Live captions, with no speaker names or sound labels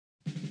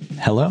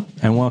Hello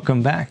and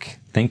welcome back.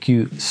 Thank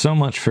you so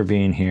much for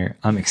being here.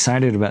 I'm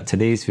excited about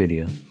today's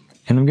video,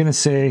 and I'm gonna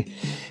say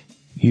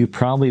you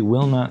probably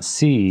will not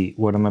see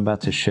what I'm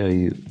about to show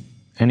you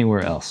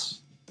anywhere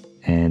else.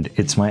 And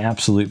it's my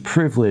absolute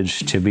privilege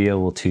to be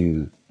able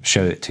to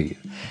show it to you.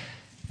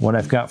 What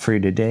I've got for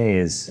you today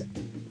is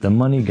the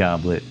Money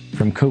Goblet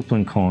from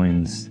Copeland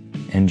Coins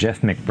and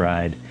Jeff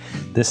McBride.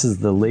 This is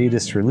the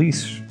latest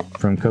release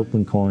from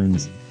Copeland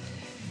Coins,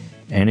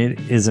 and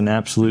it is an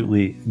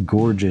absolutely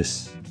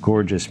gorgeous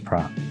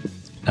prop.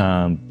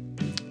 And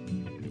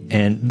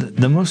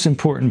the most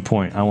important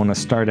point I want to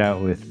start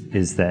out with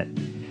is that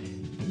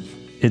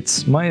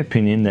it's my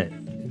opinion that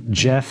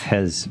Jeff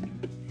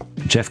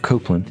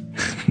Copeland,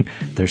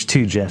 there's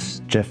two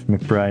Jeffs, Jeff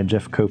McBride,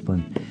 Jeff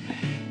Copeland.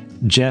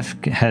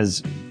 Jeff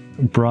has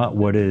brought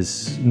what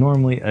is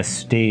normally a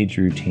stage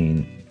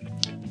routine,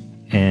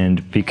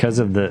 and because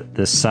of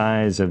the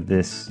size of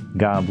this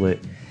goblet,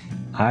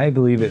 I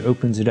believe it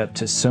opens it up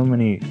to so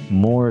many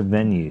more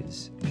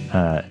venues.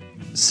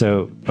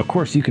 So of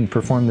course you can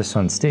perform this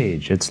on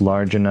stage. It's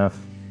large enough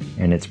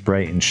and it's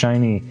bright and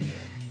shiny,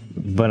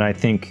 but I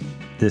think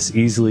this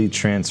easily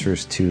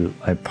transfers to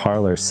a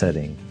parlor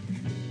setting,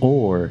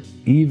 or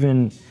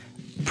even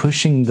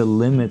pushing the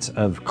limits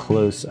of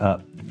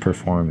close-up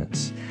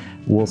performance.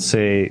 We'll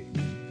say,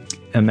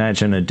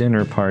 imagine a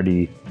dinner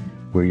party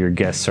where your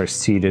guests are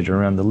seated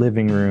around the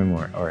living room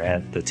or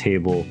at the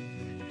table,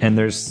 and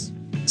there's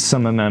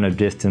some amount of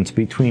distance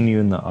between you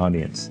and the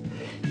audience.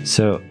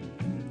 So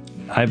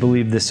I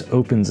believe this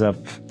opens up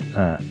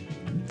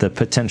the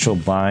potential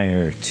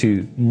buyer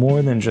to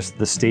more than just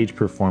the stage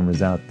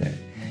performers out there.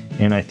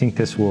 And I think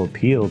this will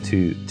appeal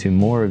to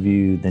more of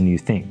you than you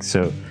think.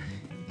 So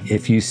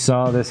if you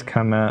saw this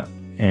come out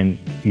and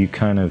you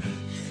kind of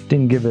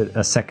didn't give it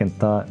a second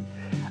thought,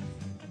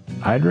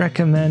 I'd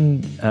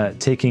recommend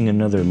taking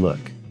another look.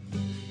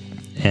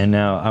 And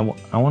now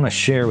I want to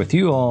share with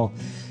you all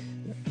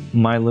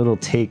my little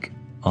take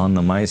on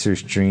the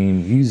Miser's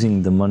Dream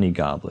using the Money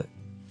Goblet.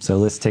 So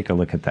let's take a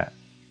look at that.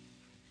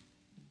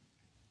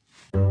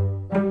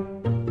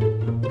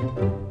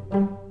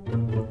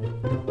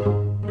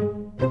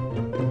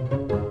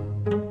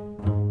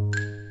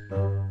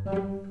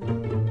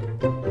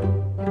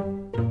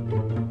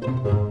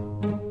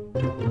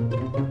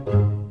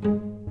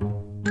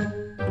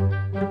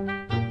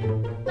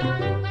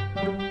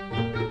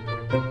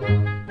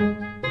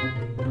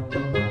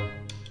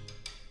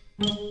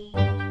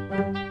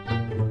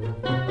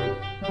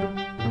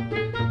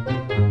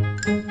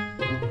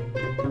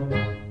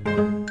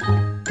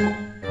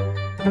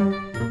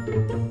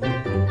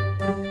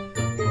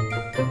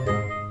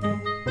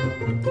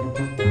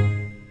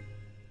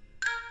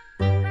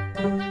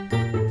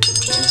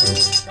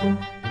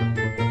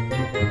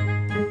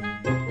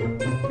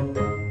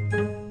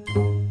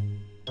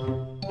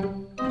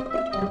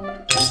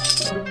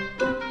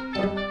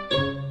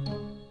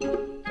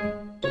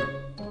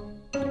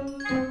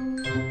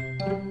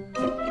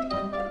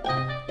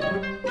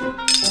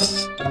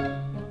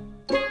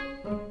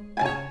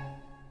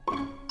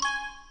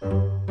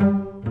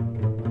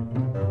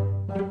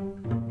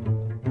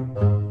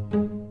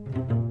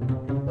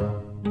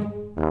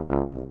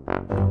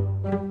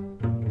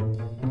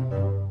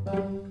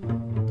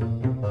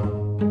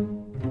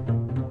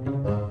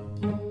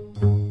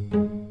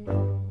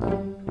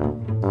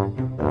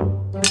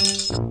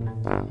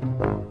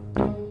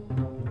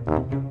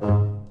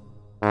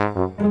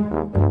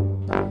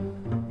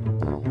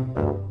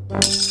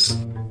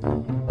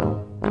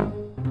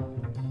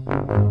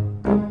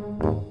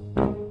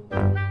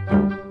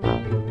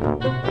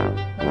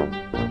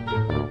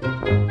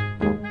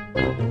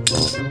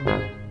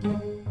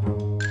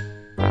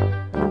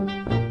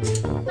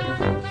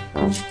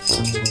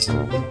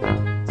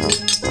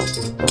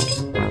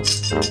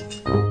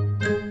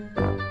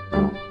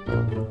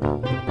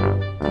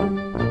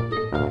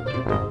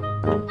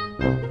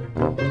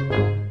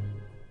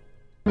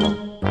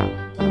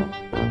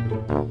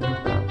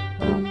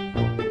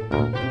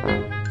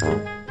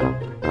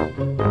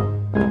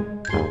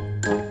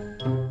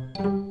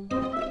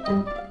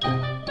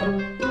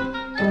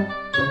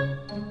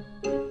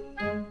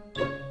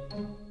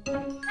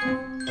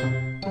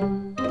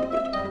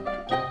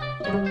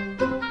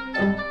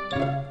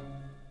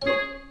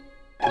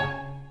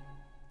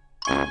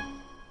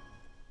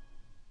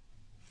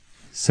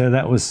 So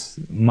that was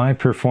my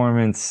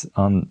performance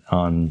on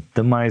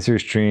the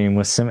Miser's Dream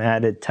with some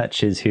added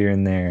touches here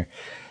and there.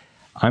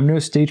 I'm no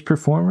stage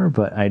performer,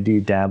 but I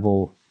do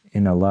dabble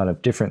in a lot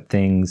of different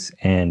things,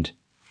 and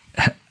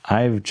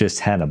I've just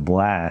had a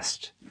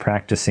blast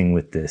practicing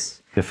with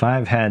this. If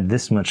I've had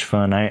this much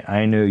fun,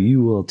 I know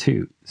you will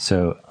too.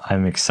 So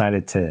I'm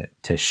excited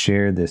to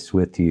share this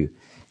with you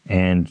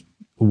and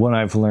what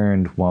I've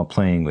learned while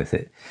playing with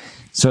it.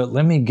 So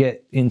let me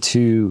get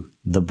into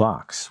the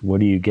box. What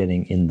are you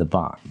getting in the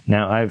box?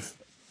 Now I've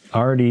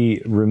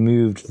already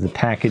removed the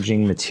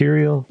packaging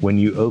material. When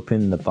you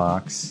open the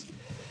box,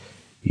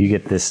 you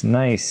get this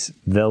nice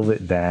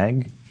velvet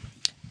bag,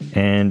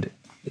 and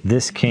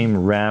this came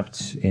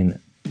wrapped in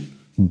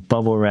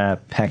bubble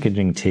wrap,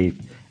 packaging tape,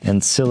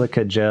 and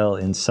silica gel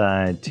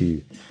inside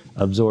to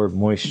absorb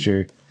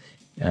moisture.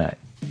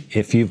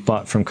 If you've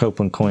bought from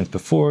Copeland coins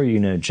before, you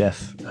know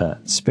Jeff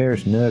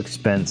spares no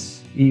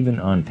expense, even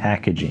on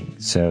packaging.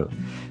 So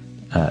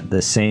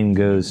the same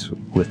goes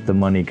with the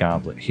money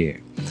goblet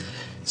here.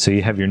 So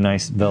you have your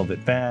nice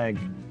velvet bag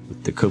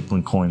with the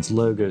Copeland coins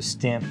logo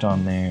stamped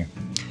on there.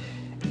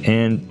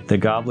 And the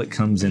goblet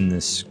comes in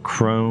this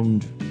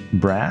chromed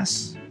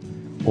brass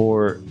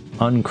or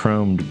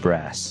unchromed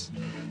brass.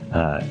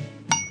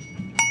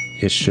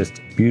 It's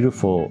just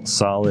beautiful,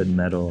 solid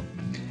metal.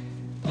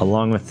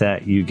 Along with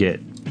that, you get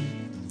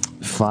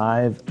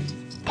 5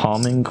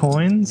 palming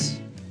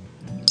coins.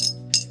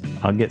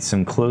 I'll get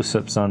some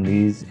close-ups on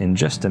these in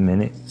just a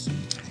minute.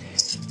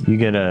 You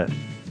get a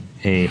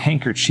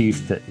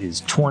handkerchief that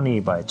is 20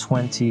 by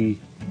 20.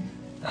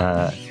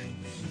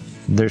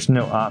 There's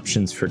no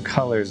options for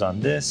colors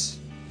on this,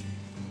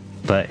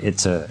 but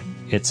it's a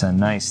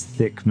nice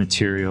thick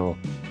material,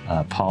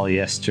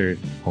 polyester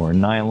or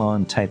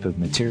nylon type of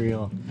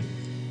material.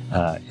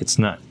 It's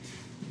not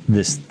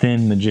this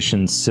thin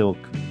magician's silk.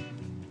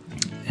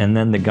 And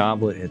then the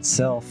goblet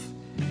itself,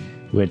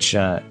 which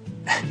the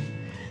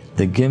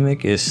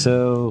gimmick is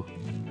so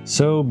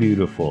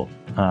beautiful.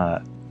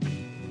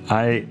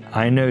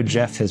 I know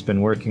Jeff has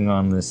been working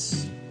on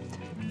this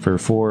for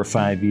 4 or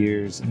 5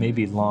 years,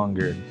 maybe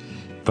longer,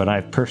 but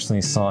I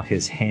personally saw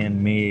his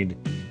handmade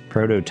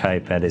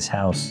prototype at his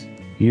house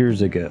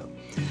years ago.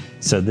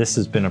 So this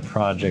has been a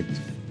project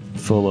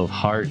full of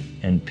heart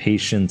and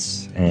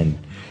patience, and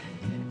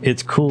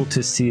it's cool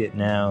to see it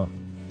now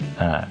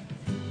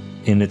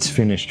in its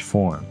finished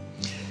form.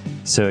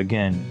 So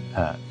again,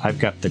 I've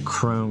got the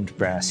chromed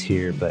brass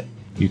here, but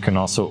you can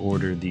also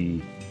order the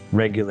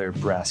regular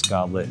brass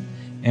goblet,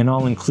 and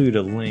I'll include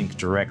a link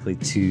directly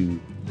to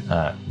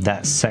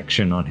that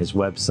section on his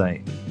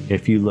website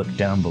if you look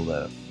down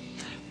below.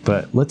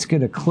 But let's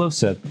get a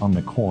close-up on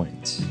the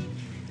coins.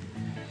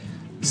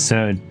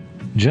 So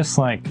just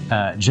like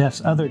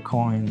Jeff's other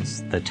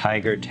coins, the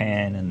Tiger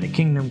Tan and the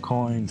Kingdom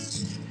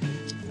coins,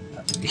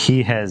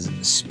 he has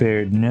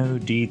spared no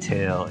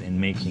detail in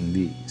making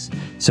these.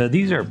 So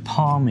these are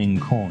palming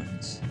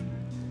coins.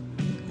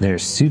 They're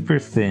super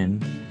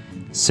thin,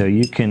 so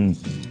you can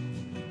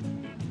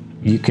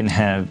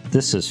have,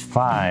 this is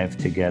 5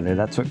 together.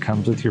 That's what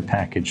comes with your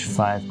package,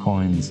 5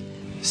 coins.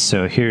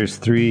 So here's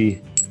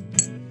 3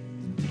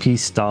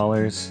 piece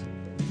dollars,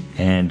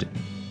 and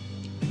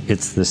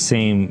it's the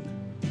same,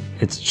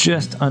 it's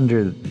just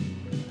under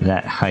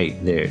that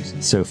height there.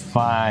 So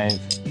 5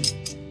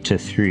 to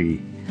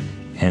 3.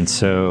 And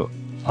so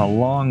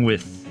along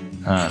with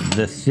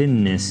the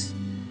thinness,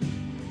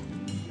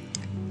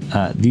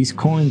 these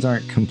coins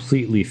aren't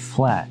completely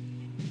flat.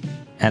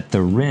 At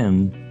the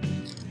rim,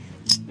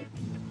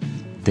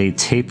 they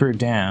taper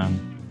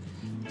down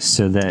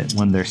so that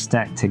when they're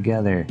stacked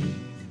together,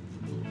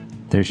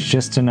 there's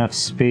just enough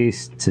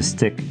space to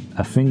stick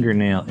a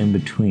fingernail in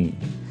between.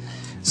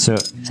 So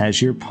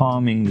as you're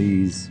palming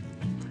these,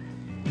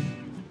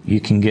 you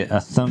can get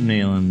a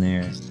thumbnail in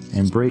there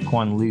and break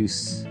one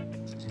loose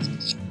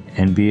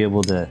and be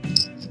able to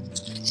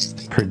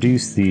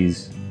produce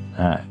these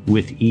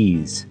with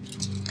ease.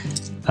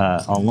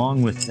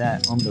 Along with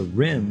that, on the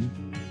rim,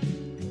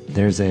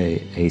 there's a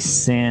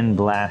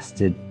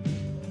sandblasted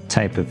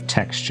type of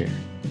texture.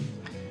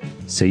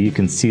 So you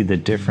can see the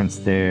difference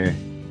there.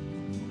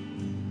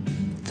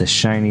 The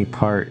shiny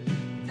part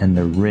and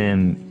the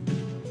rim,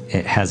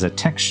 it has a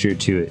texture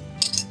to it.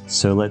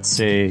 So let's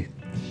say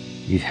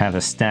you have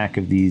a stack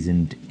of these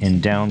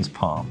in Downs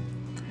palm.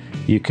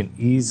 You can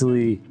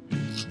easily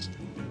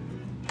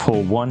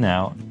pull one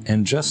out,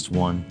 and just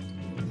one,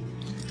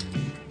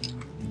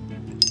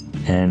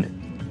 and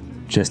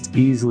just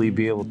easily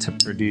be able to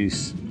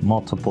produce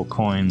multiple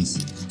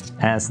coins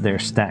as they're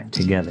stacked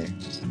together.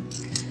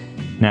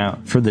 Now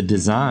for the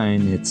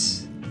design,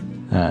 it's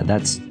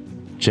that's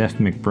Jeff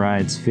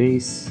McBride's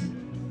face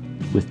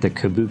with the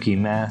kabuki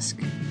mask,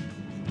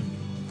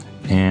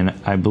 and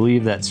I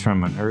believe that's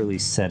from an early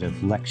set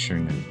of lecture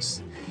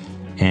notes.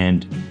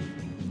 And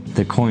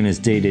the coin is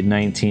dated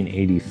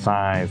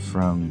 1985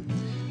 from,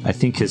 I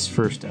think, his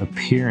first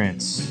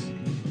appearance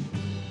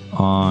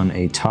on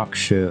a talk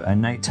show, a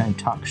nighttime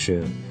talk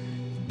show.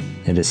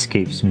 It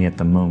escapes me at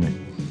the moment.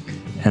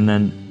 And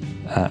then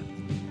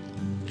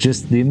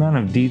just the amount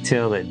of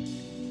detail that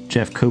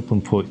Jeff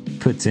Copeland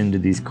puts into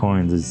these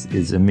coins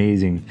is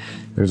amazing.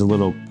 There's a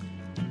little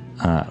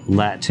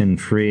Latin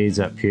phrase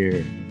up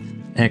here,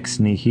 ex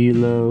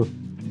nihilo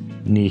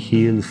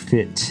nihil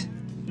fit,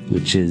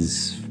 which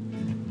is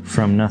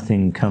from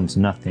nothing comes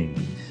nothing.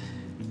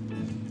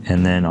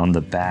 And then on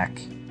the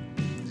back,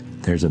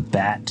 there's a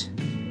bat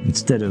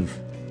instead of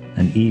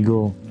an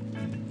eagle.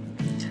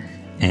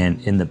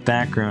 And in the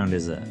background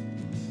is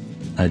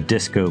a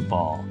disco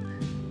ball.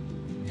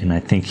 And I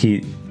think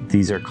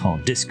these are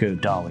called disco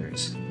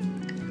dollars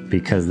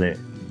because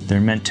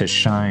they're meant to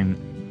shine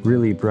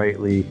really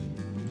brightly.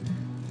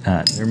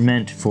 They're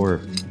meant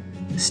for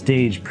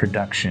stage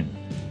production.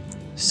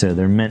 So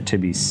they're meant to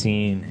be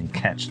seen and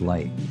catch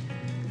light.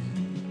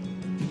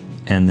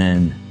 and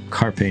then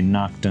Carpe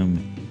Noctem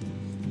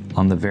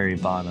on the very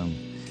bottom,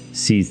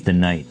 Seize the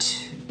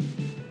Night.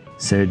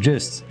 So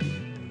just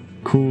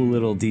cool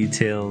little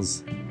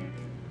details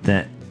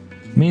that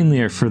mainly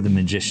are for the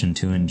magician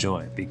to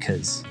enjoy,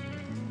 because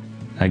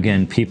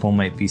again, people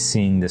might be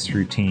seeing this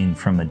routine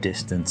from a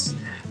distance.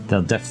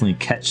 They'll definitely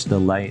catch the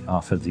light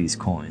off of these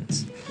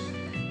coins.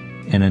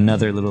 And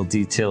another little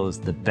detail is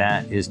the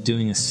bat is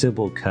doing a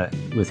Sybil cut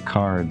with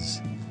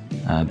cards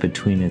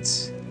between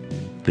its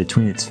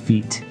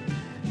feet.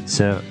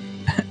 So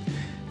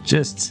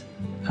just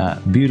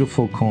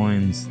beautiful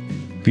coins,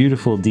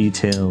 beautiful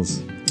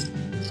details.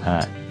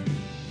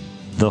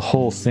 The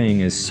whole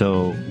thing is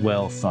so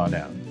well thought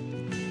out.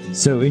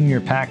 So in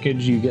your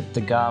package, you get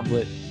the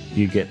goblet,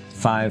 you get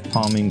 5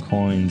 palming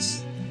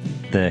coins,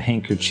 the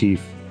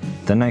handkerchief,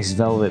 the nice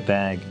velvet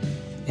bag,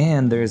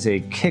 and there's a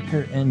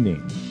kicker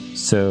ending.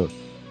 So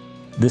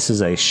this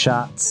is a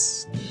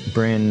Shots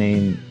brand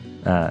name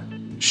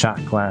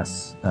shot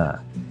glass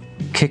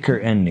kicker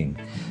ending.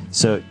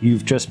 So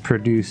you've just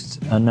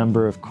produced a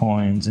number of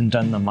coins and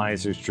done the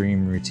Miser's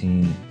Dream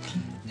routine,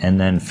 and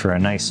then for a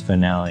nice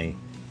finale,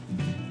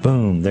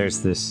 boom,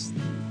 there's this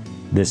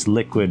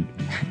liquid,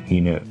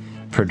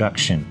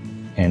 production,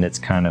 and it's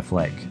kind of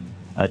like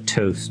a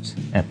toast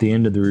at the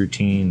end of the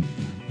routine,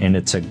 and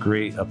it's a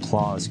great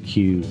applause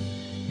cue,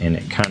 and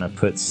it kind of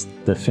puts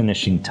the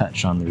finishing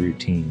touch on the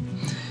routine.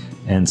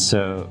 And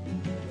so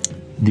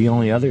the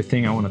only other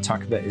thing I want to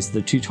talk about is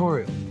the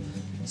tutorial.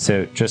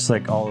 So just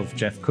like all of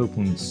Jeff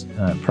Copeland's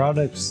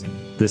products,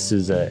 this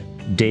is a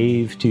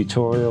DAVE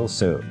tutorial.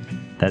 So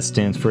that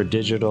stands for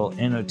Digital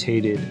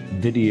Annotated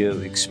Video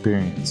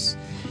Experience.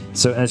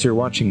 So as you're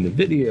watching the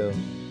video,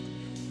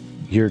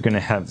 you're going to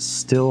have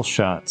still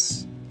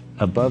shots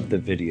above the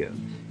video.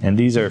 And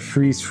these are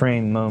freeze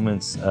frame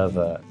moments of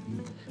a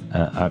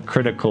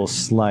critical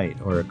slight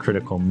or a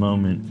critical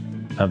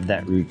moment of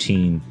that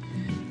routine.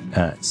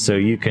 So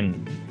you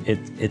can,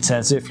 it's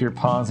as if you're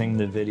pausing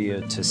the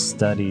video to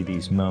study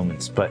these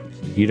moments, but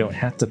you don't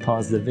have to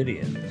pause the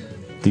video.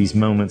 These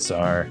moments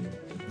are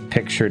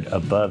pictured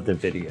above the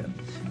video.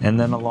 And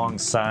then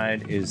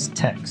alongside is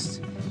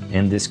text.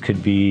 And this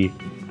could be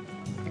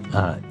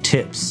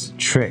tips,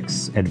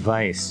 tricks,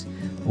 advice,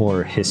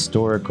 or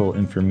historical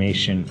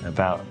information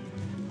about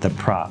the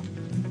prop.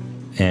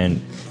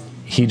 And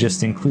he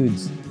just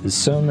includes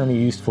so many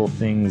useful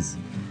things.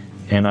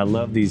 And I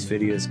love these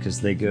videos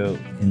because they go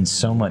in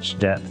so much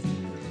depth.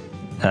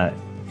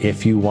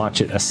 If you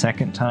watch it a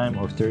second time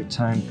or third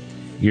time,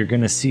 you're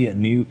going to see a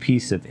new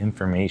piece of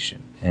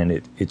information. And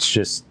it's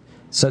just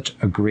such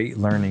a great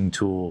learning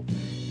tool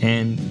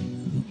and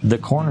the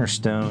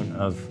cornerstone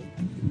of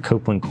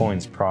Copeland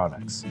Coins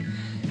products.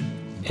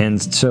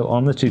 And so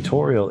on the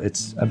tutorial,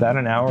 it's about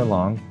an hour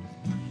long.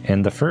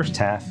 And the first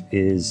half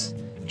is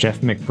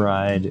Jeff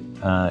McBride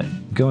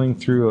going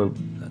through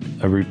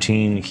a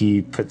routine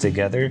he put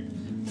together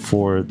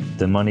for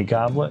the money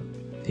goblet.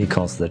 He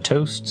calls the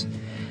toast.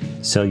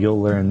 So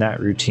you'll learn that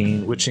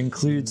routine, which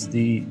includes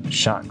the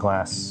shot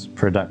glass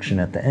production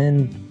at the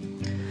end.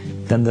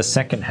 Then the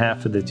second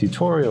half of the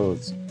tutorial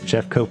is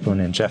Jeff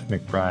Copeland and Jeff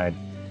McBride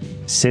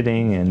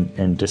sitting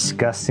and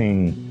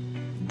discussing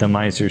the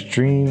Miser's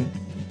Dream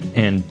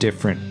and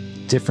different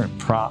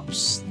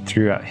props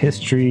throughout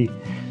history,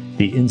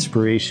 the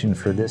inspiration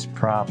for this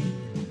prop.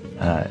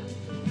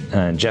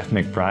 Jeff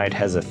McBride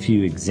has a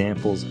few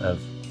examples of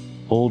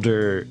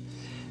older,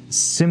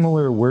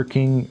 similar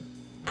working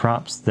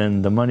props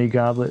than the money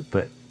goblet,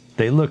 but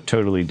they look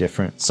totally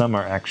different. Some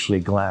are actually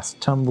glass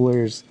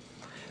tumblers.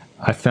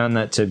 I found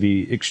that to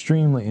be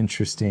extremely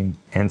interesting.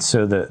 And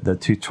so the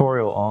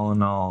tutorial all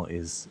in all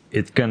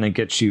it's gonna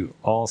get you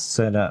all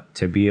set up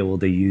to be able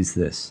to use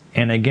this.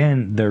 And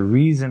again, the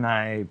reason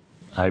I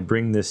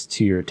bring this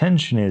to your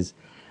attention is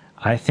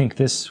I think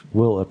this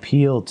will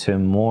appeal to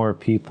more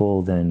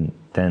people than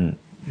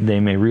they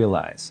may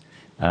realize.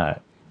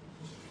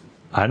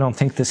 I don't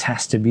think this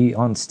has to be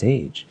on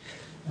stage.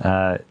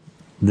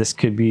 This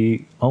could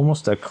be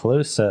almost a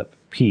close-up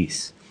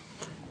piece.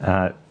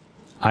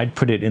 I'd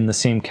put it in the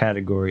same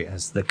category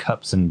as the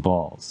cups and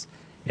balls.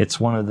 It's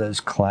one of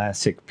those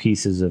classic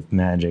pieces of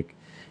magic.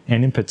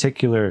 And in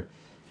particular,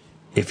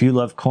 if you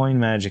love coin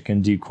magic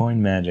and do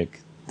coin magic,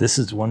 this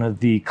is one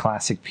of the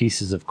classic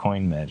pieces of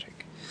coin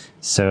magic.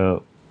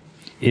 So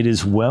it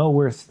is well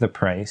worth the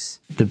price.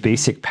 The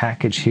basic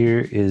package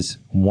here is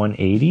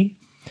 $180,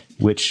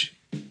 which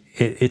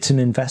it's an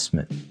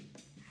investment.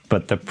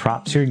 But the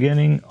props you're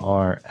getting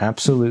are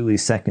absolutely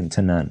second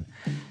to none.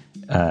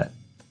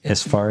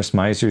 As far as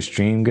Miser's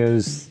Dream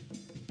goes,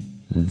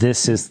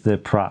 this is the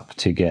prop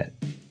to get.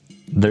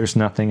 There's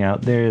nothing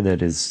out there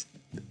that is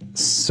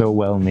so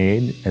well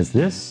made as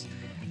this.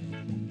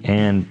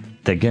 And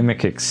the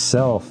gimmick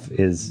itself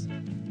is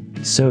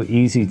so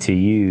easy to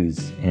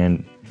use.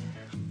 And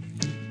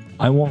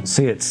I won't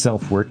say it's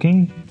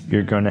self-working.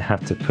 You're going to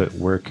have to put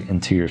work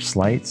into your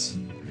sleights.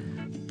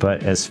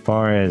 But as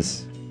far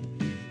as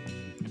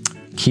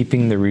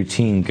keeping the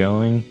routine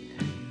going,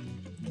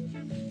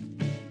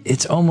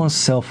 it's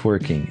almost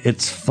self-working.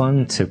 It's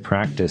fun to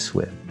practice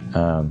with.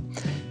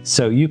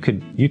 So you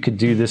could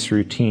do this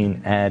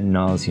routine ad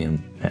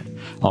nauseum.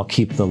 I'll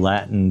keep the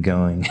Latin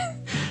going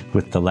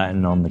with the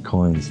Latin on the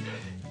coins.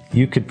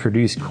 You could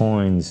produce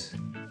coins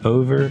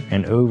over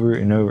and over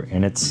and over,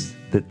 and it's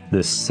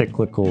the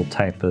cyclical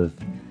type of,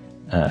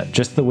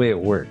 just the way it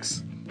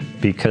works.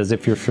 Because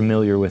if you're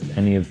familiar with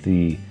any of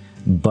the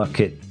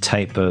bucket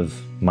type of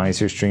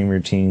miser stream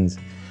routines,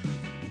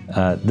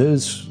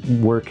 those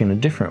work in a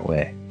different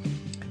way.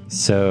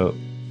 So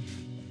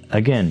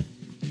again,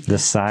 the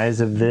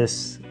size of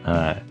this,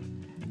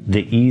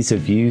 the ease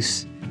of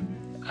use,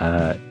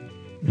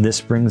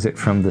 this brings it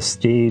from the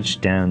stage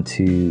down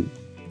to,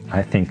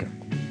 I think,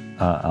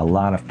 a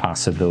lot of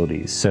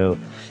possibilities. So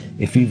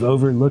if you've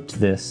overlooked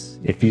this,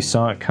 if you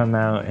saw it come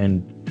out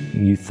and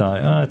you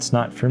thought, oh, it's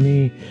not for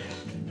me,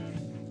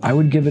 I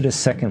would give it a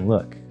second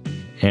look.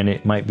 And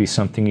it might be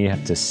something you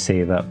have to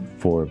save up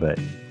for, but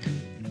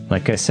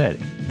like I said,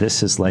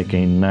 this is like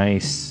a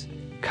nice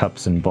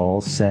cups and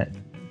balls set,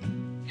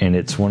 and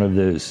it's one of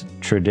those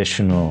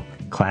traditional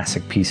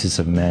classic pieces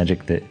of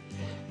magic that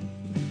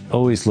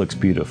always looks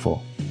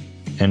beautiful.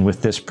 And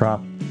with this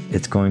prop,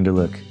 it's going to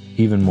look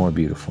even more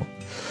beautiful.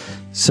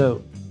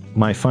 So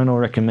my final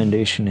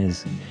recommendation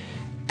is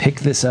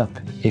pick this up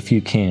if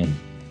you can.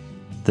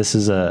 This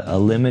is a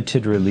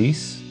limited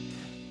release.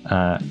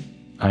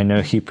 I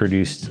know he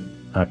produced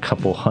a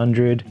couple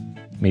hundred,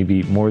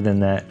 maybe more than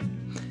that,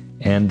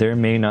 and there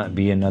may not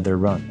be another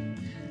run.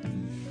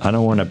 I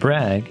don't want to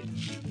brag,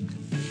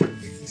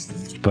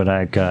 but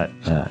I got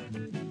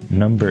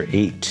number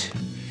 8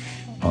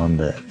 on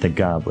the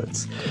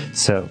goblets.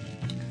 So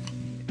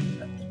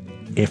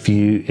if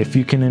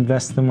you can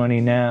invest the money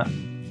now,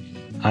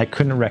 I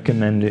couldn't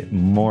recommend it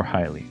more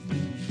highly.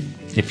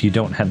 If you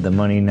don't have the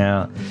money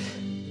now,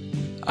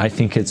 I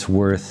think it's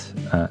worth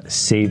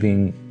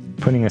saving,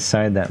 putting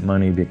aside that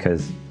money,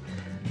 because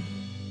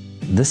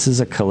this is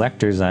a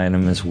collector's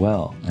item as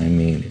well. I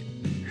mean,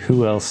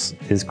 who else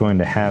is going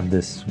to have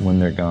this when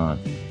they're gone?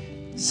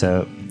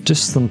 So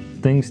just some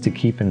things to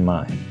keep in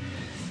mind.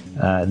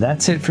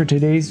 That's it for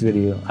today's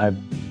video.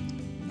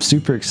 I'm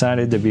super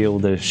excited to be able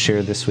to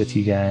share this with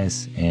you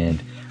guys,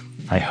 and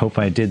I hope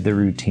I did the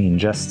routine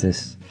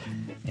justice.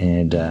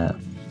 And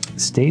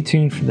stay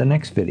tuned for the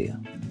next video.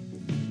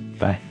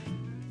 Bye.